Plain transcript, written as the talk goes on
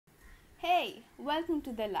Hey, welcome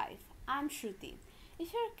to The Life. I'm Shruti.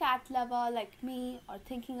 If you're a cat lover like me or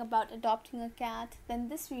thinking about adopting a cat, then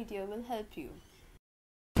this video will help you.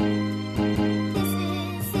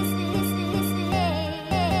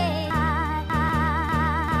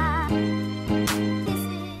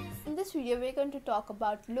 In this video, we're going to talk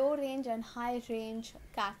about low range and high range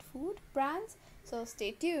cat food brands, so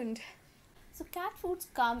stay tuned. So cat foods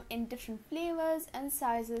come in different flavors and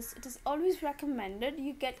sizes. It is always recommended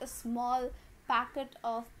you get a small packet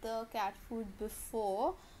of the cat food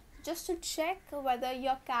before, just to check whether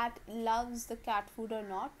your cat loves the cat food or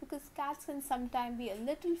not, because cats can sometimes be a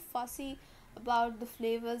little fussy about the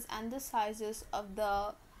flavors and the sizes of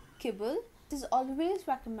the kibble. It is always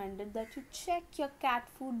recommended that you check your cat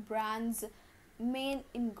food brand's main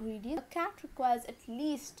ingredients. A cat requires at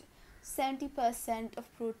least 70%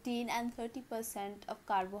 of protein and 30% of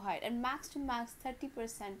carbohydrate, and max to max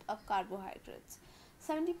 30% of carbohydrates.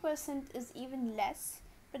 70% is even less,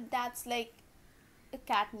 but that's like a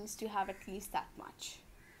cat needs to have at least that much.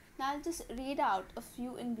 Now I'll just read out a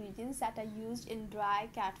few ingredients that are used in dry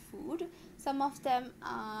cat food. Some of them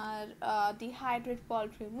are dehydrated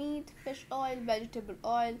poultry meat, fish oil, vegetable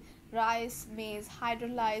oil, rice, maize,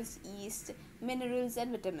 hydrolyzed yeast, minerals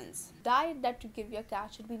and vitamins. Diet that you give your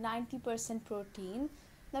cat should be 90% protein.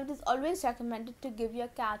 Now it is always recommended to give your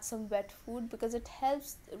cat some wet food because it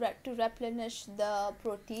helps to replenish the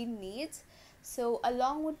protein needs. So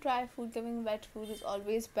along with dry food, giving wet food is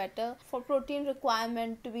always better for protein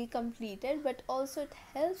requirement to be completed, but also it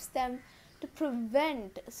helps them to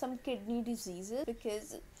prevent some kidney diseases,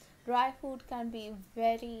 because dry food can be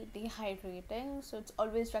very dehydrating. So it's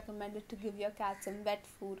always recommended to give your cat some wet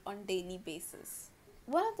food on daily basis.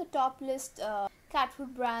 One of the top list cat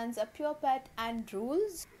food brands are Pure Pet and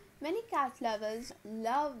Rules. Many cat lovers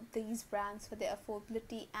love these brands for their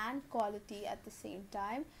affordability and quality at the same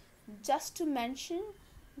time. Just to mention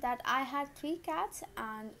that I had 3 cats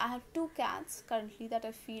and I have 2 cats currently that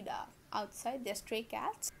I feed outside. They're stray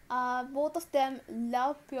cats. Both of them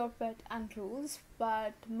love Pure Pet and Rules,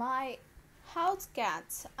 but my house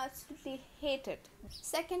cats absolutely hate it.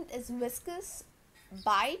 Second is Whiskas,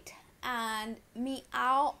 Bite and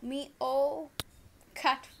Meow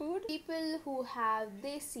cat food. People who have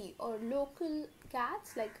desi or local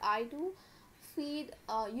cats like I do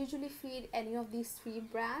usually feed any of these 3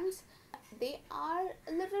 brands. They are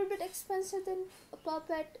a little bit expensive than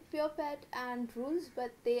Pure Pet and Rules,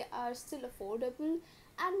 but they are still affordable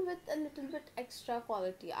and with a little bit extra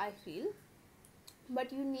quality, I feel.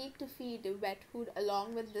 But you need to feed wet food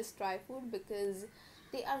along with this dry food because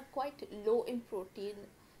they are quite low in protein.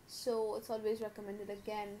 So it's always recommended,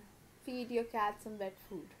 again, feed your cat some wet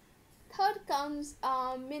food. Third comes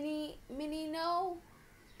Minino,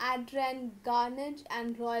 Adren, Garnage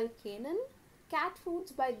and Royal Canin. Cat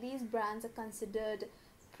foods by these brands are considered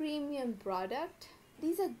premium product.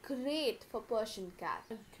 These are great for Persian cat,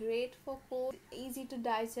 great for cold, easy to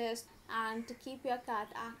digest and to keep your cat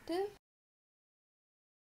active.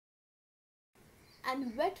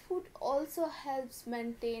 And wet food also helps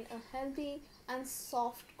maintain a healthy and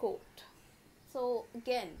soft coat. So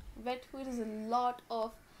again, wet food is a lot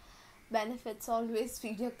of benefits. Always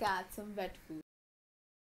feed your cat some wet food.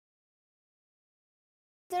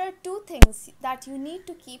 There are 2 things that you need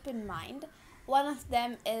to keep in mind. One of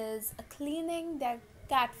them is cleaning their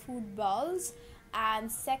cat food bowls, and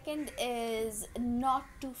second is not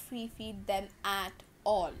to free feed them at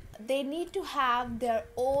all. They need to have their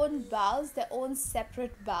own bowls, their own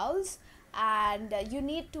separate bowls, and you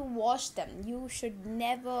need to wash them. You should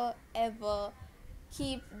never ever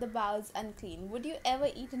keep the bowls unclean. Would you ever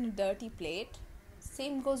eat in a dirty plate?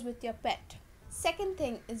 Same goes with your pet. Second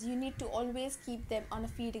thing is you need to always keep them on a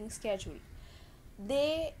feeding schedule.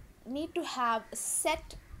 They need to have a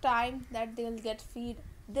set time that they'll get feed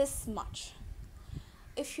this much.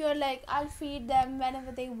 If you're like, I'll feed them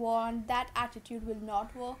whenever they want, that attitude will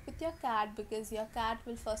not work with your cat, because your cat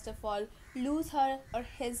will first of all lose her or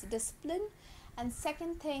his discipline, and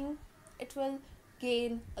second thing, it will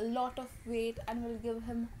gain a lot of weight and will give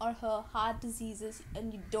him or her heart diseases,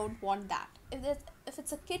 and you don't want that. If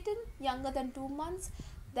it's a kitten younger than 2 months,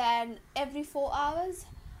 then every 4 hours.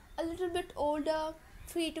 A little bit older,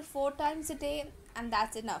 3 to 4 times a day, and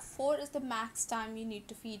that's enough. 4 is the max time you need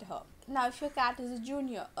to feed her. Now if your cat is a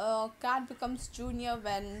junior, a cat becomes junior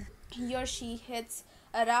when he or she hits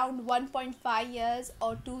around 1.5 years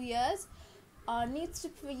or 2 years. Needs to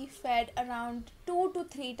be fed around 2 to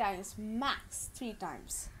 3 times, max 3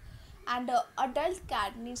 times. And an adult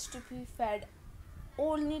cat needs to be fed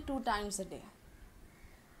only 2 times a day.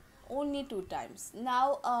 Only 2 times.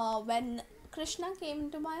 Now when Krishna came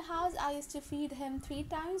into my house, I used to feed him 3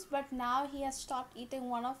 times, but now he has stopped eating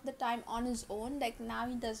one of the time on his own. Like now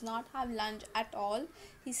he does not have lunch at all.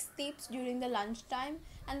 He sleeps during the lunch time,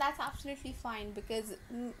 and that's absolutely fine because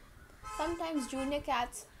sometimes junior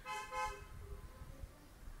cats.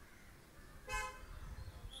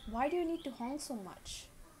 Why do you need to honk so much?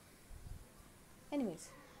 Anyways,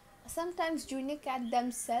 sometimes junior cat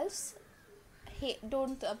themselves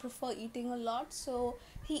don't prefer eating a lot, so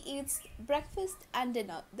he eats breakfast and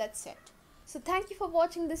dinner. That's it. So thank you for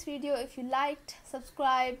watching this video. If you liked,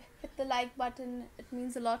 subscribe, hit the like button. It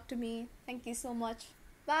means a lot to me. Thank you so much.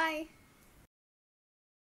 Bye.